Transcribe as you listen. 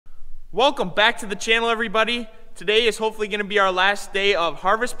Welcome back to the channel, everybody. Today is hopefully going to be our last day of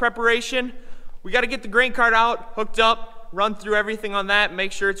harvest preparation. We got to get the grain cart out, hooked up, run through everything on that,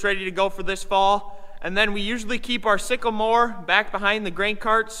 make sure it's ready to go for this fall. And then we usually keep our sickle mower back behind the grain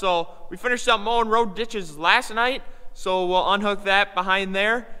cart. So we finished up mowing road ditches last night, so we'll unhook that behind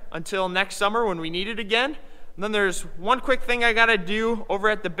there until next summer when we need it again. And then there's one quick thing I got to do over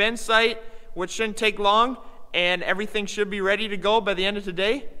at the bin site, which shouldn't take long, and everything should be ready to go by the end of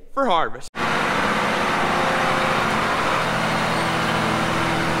today for harvest.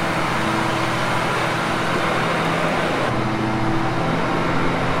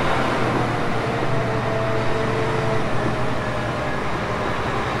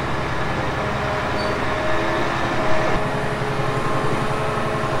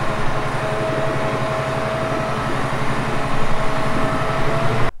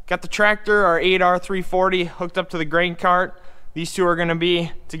 Got the tractor, our 8R340, hooked up to the grain cart. These two are going to be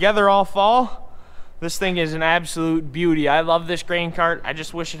together all fall. This thing is an absolute beauty. I love this grain cart. I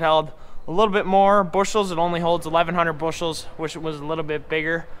just wish it held a little bit more bushels. It only holds 1,100 bushels. Wish it was a little bit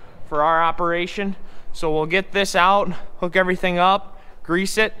bigger for our operation. So we'll get this out, hook everything up,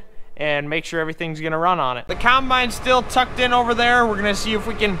 grease it, and make sure everything's going to run on it. The combine's still tucked in over there. We're going to see if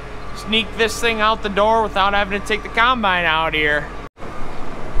we can sneak this thing out the door without having to take the combine out here.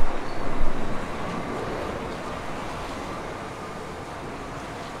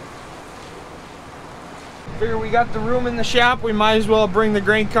 Figure we got the room in the shop, we might as well bring the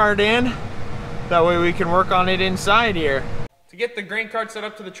grain cart in. That way we can work on it inside here. To get the grain cart set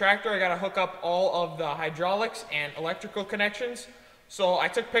up to the tractor, I gotta hook up all of the hydraulics and electrical connections. So I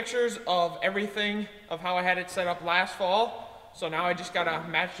took pictures of everything of how I had it set up last fall. So now I just gotta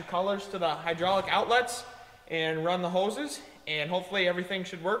match the colors to the hydraulic outlets and run the hoses, and hopefully everything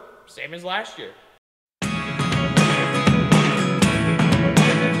should work same as last year.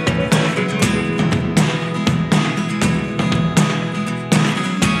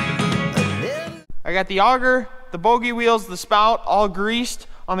 I got the auger, the bogey wheels, the spout all greased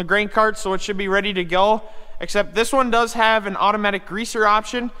on the grain cart, so it should be ready to go. Except this one does have an automatic greaser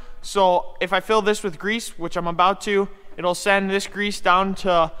option, so if I fill this with grease, which I'm about to, it'll send this grease down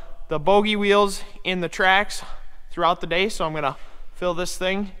to the bogey wheels in the tracks throughout the day. So I'm gonna fill this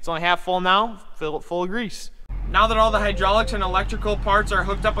thing, it's only half full now, fill it full of grease. Now that all the hydraulics and electrical parts are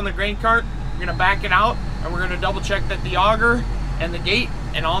hooked up on the grain cart, we're gonna back it out and we're gonna double check that the auger and the gate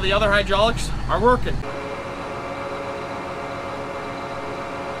and all the other hydraulics are working.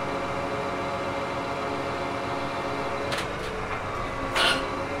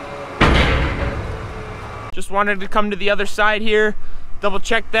 Just wanted to come to the other side here, double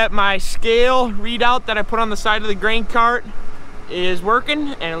check that my scale readout that I put on the side of the grain cart is working,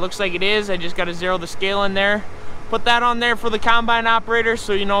 and it looks like it is. I just got to zero the scale in there, put that on there for the combine operator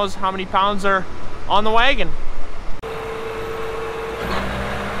so he knows how many pounds are on the wagon.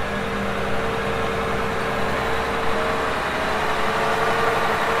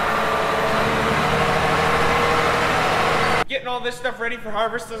 Getting all this stuff ready for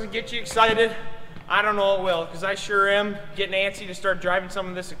harvest doesn't get you excited. I don't know it will, because I sure am getting antsy to start driving some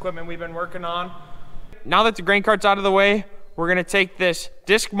of this equipment we've been working on. Now that the grain cart's out of the way, we're gonna take this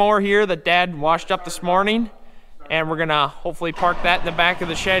disc mower here that Dad washed up this morning, and we're gonna hopefully park that in the back of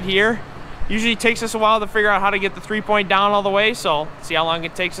the shed here. Usually it takes us a while to figure out how to get the 3-point down all the way, so let's see how long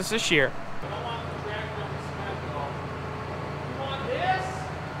it takes us this year.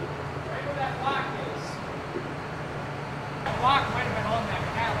 Block might have been on that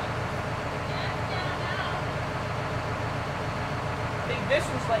pallet. I think this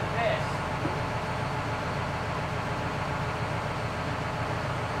was like this.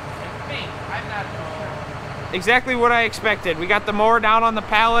 I think. I'm not sure. Exactly what I expected. We got the mower down on the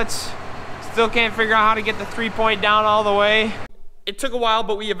pallets. Still can't figure out how to get the 3-point down all the way. It took a while,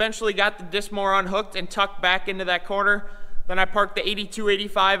 but we eventually got the disc mower unhooked and tucked back into that corner. Then I parked the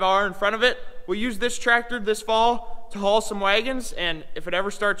 8285R in front of it. We'll use this tractor this fall to haul some wagons, and if it ever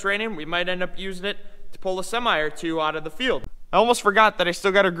starts raining, we might end up using it to pull a semi or two out of the field. I almost forgot that I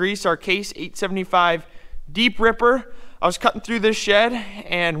still got to grease our Case 875 deep ripper. I was cutting through this shed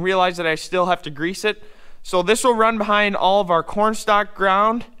and realized that I still have to grease it. So this will run behind all of our corn stalk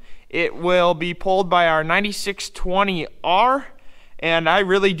ground. It will be pulled by our 9620R, and I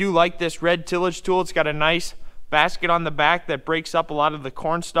really do like this red tillage tool. It's got a nice basket on the back that breaks up a lot of the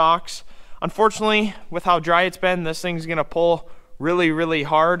corn stalks. Unfortunately, with how dry it's been, this thing's gonna pull really, really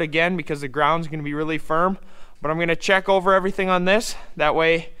hard again because the ground's gonna be really firm. But I'm gonna check over everything on this. That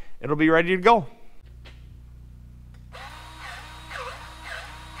way, it'll be ready to go.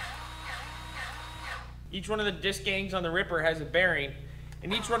 Each one of the disc gangs on the ripper has a bearing,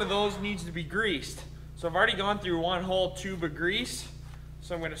 and each one of those needs to be greased. So I've already gone through one whole tube of grease,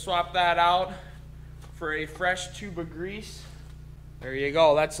 so I'm going to swap that out for a fresh tube of grease. There you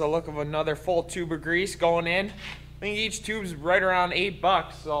go. That's the look of another full tube of grease going in. I think each tube's right around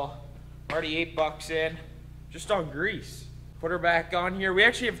 $8, so already $8 in just on grease. Put her back on here. We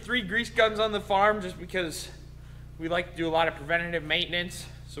actually have 3 grease guns on the farm just because we like to do a lot of preventative maintenance.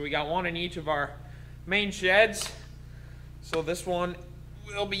 So we got one in each of our main sheds. So this one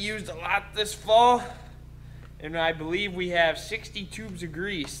will be used a lot this fall. And I believe we have 60 tubes of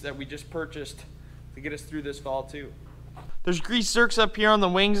grease that we just purchased to get us through this fall too. There's grease zerks up here on the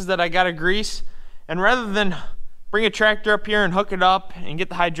wings that I gotta grease. And rather than bring a tractor up here and hook it up and get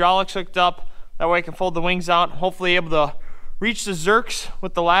the hydraulics hooked up, that way I can fold the wings out, hopefully able to reach the zerks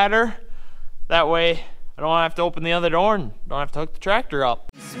with the ladder. That way I don't have to open the other door and don't have to hook the tractor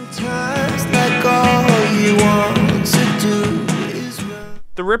up. Sometimes like all you want to do is run.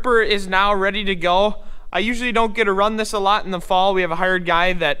 The ripper is now ready to go. I usually don't get to run this a lot in the fall. We have a hired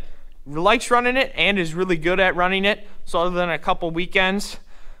guy that likes running it and is really good at running it. So other than a couple weekends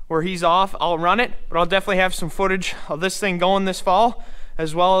where he's off, I'll run it, but I'll definitely have some footage of this thing going this fall,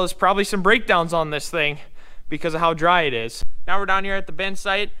 as well as probably some breakdowns on this thing because of how dry it is. Now we're down here at the bin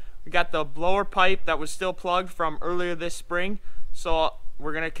site. We got the blower pipe that was still plugged from earlier this spring, so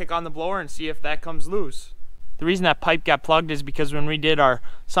we're gonna kick on the blower and see if that comes loose. The reason that pipe got plugged is because when we did our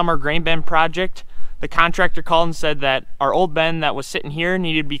summer grain bin project, the contractor called and said that our old bin that was sitting here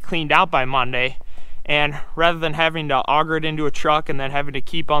needed to be cleaned out by Monday. And rather than having to auger it into a truck and then having to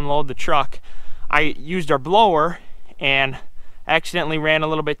keep unload the truck, I used our blower and accidentally ran a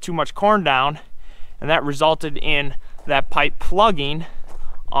little bit too much corn down, and that resulted in that pipe plugging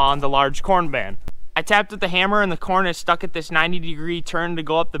on the large corn bin. I tapped with the hammer and the corn is stuck at this 90-degree turn to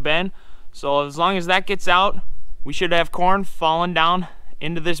go up the bin. So as long as that gets out, we should have corn falling down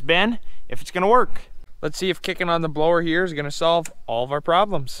into this bin if it's gonna work. Let's see if kicking on the blower here is gonna solve all of our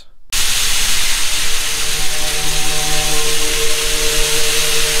problems.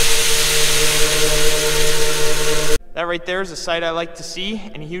 That right there is a sight I like to see,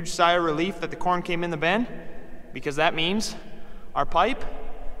 and a huge sigh of relief that the corn came in the bin, because that means our pipe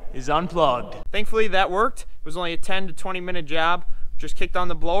is unplugged. Thankfully that worked. It was only a 10 to 20 minute job. Just kicked on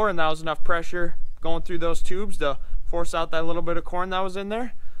the blower and that was enough pressure going through those tubes to force out that little bit of corn that was in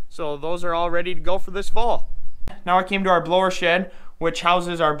there. So those are all ready to go for this fall. Now I came to our blower shed, which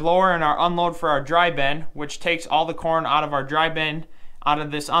houses our blower and our unload for our dry bin, which takes all the corn out of our dry bin, out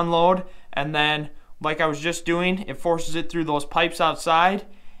of this unload, and then like I was just doing, it forces it through those pipes outside.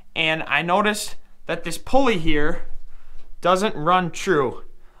 And I noticed that this pulley here doesn't run true.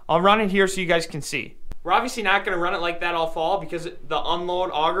 I'll run it here so you guys can see. We're obviously not gonna run it like that all fall because the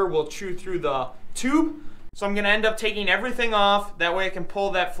unload auger will chew through the tube. So I'm gonna end up taking everything off. That way I can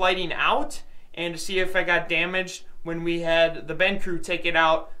pull that flighting out and to see if I got damaged when we had the bin crew take it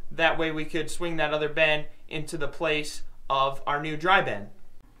out. That way we could swing that other bin into the place of our new dry bin.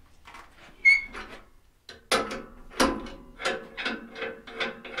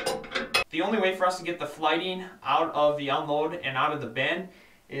 The only way for us to get the flighting out of the unload and out of the bin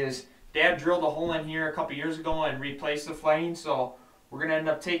is Dad drilled a hole in here a couple years ago and replaced the flighting, so we're gonna end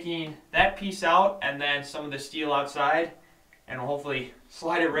up taking that piece out and then some of the steel outside, and we'll hopefully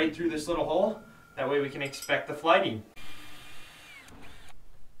slide it right through this little hole. That way we can expect the flighting.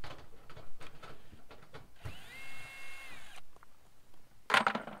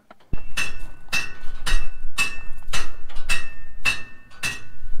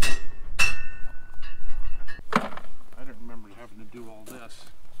 Do all this.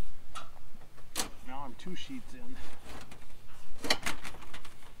 Now I'm 2 sheets in.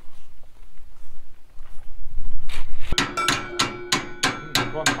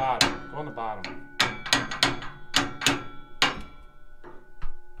 Go on the bottom. Go on the bottom.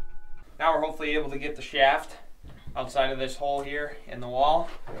 Now we're hopefully able to get the shaft outside of this hole here in the wall.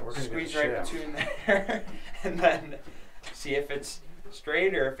 Yeah, we're gonna squeeze get the right shaft between there and then see if it's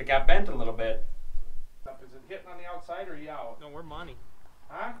straight or if it got bent a little bit. Is it hitting on the outside or are you out? No, we're money.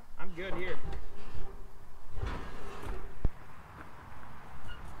 Huh? I'm good here.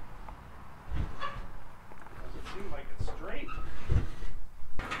 Doesn't seem like it's straight.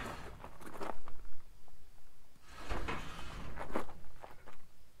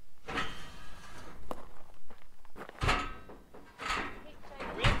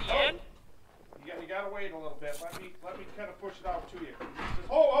 Are we at the end? You gotta wait a little bit. Let me kind of push it out to you.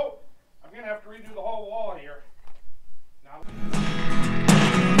 Oh! I'm gonna have to redo the whole wall here. Now.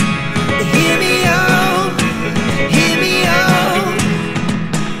 Hear me out. Hear me out.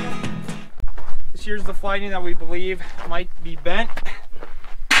 This here's the flighting that we believe might be bent.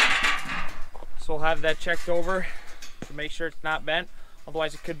 So we'll have that checked over to make sure it's not bent.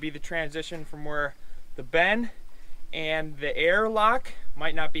 Otherwise it could be the transition from where the bend and the air lock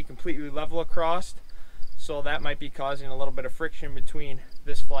might not be completely level across. So that might be causing a little bit of friction between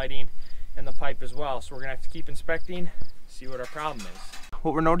this flighting and the pipe as well. So we're gonna have to keep inspecting, see what our problem is.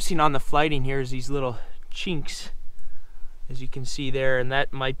 What we're noticing on the flighting here is these little chinks, as you can see there, and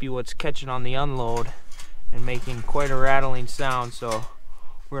that might be what's catching on the unload and making quite a rattling sound. So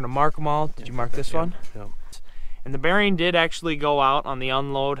we're gonna mark them all. Did you mark this one? Yep. And the bearing did actually go out on the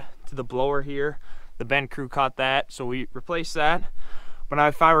unload to the blower here. The bend crew caught that, so we replaced that. But now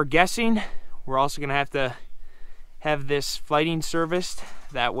if I were guessing, we're also gonna have this flighting serviced.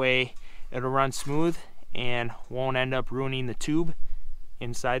 That way it'll run smooth and won't end up ruining the tube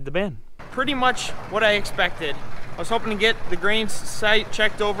inside the bend. Pretty much what I expected. I was hoping to get the grain site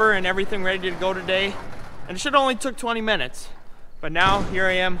checked over and everything ready to go today. And it should only took 20 minutes. But now here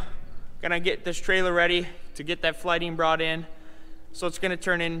I am, gonna get this trailer ready to get that flighting brought in. So it's gonna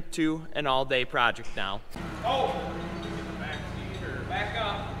turn into an all-day project now. Oh, get the back seat or back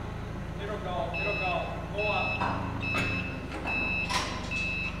up. It'll go, go up.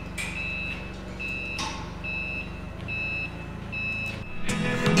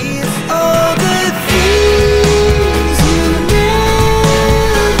 If all the things you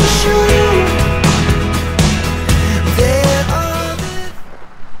never show, there are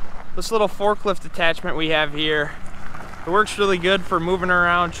the This little forklift attachment we have here, it works really good for moving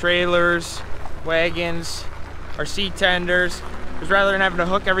around trailers, wagons, or seat tenders. Because rather than having to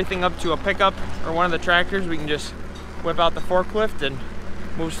hook everything up to a pickup or one of the tractors, we can just whip out the forklift and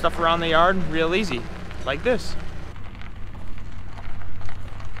move stuff around the yard real easy, like this.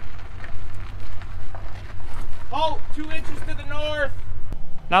 Oh, 2 inches to the north.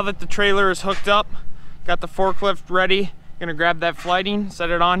 Now that the trailer is hooked up, got the forklift ready, gonna grab that flighting, set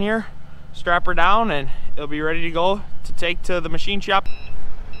it on here, strap her down, and it'll be ready to go to take to the machine shop.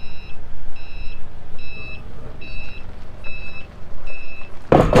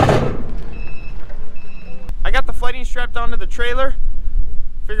 I got the flighting strapped onto the trailer.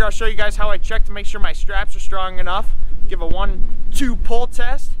 Figure I'll show you guys how I check to make sure my straps are strong enough. Give a 1-2 pull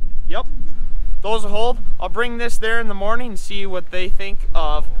test. Yep, those will hold. I'll bring this there in the morning and see what they think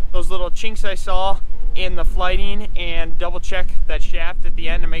of those little chinks I saw in the flighting, and double check that shaft at the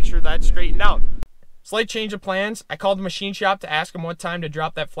end to make sure that's straightened out. Slight change of plans. I called the machine shop to ask them what time to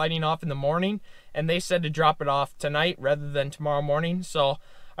drop that flighting off in the morning, and they said to drop it off tonight rather than tomorrow morning. So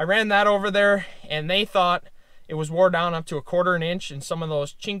I ran that over there, and they thought it was wore down up to 1/4 inch in some of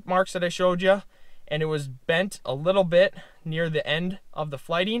those chink marks that I showed you, and it was bent a little bit near the end of the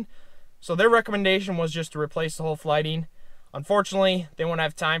flighting. So their recommendation was just to replace the whole flighting. Unfortunately, they won't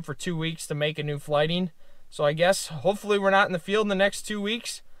have time for 2 weeks to make a new flighting. So I guess hopefully we're not in the field in the next 2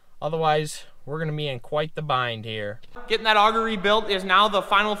 weeks. Otherwise, we're gonna be in quite the bind here. Getting that auger rebuilt is now the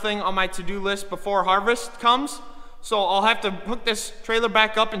final thing on my to-do list before harvest comes. So I'll have to hook this trailer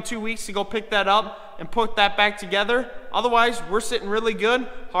back up in 2 weeks to go pick that up and put that back together. Otherwise, we're sitting really good.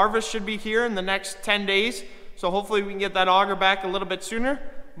 Harvest should be here in the next 10 days. So hopefully we can get that auger back a little bit sooner.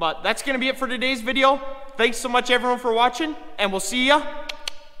 But that's gonna be it for today's video. Thanks so much everyone for watching, and we'll see ya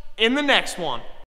in the next one.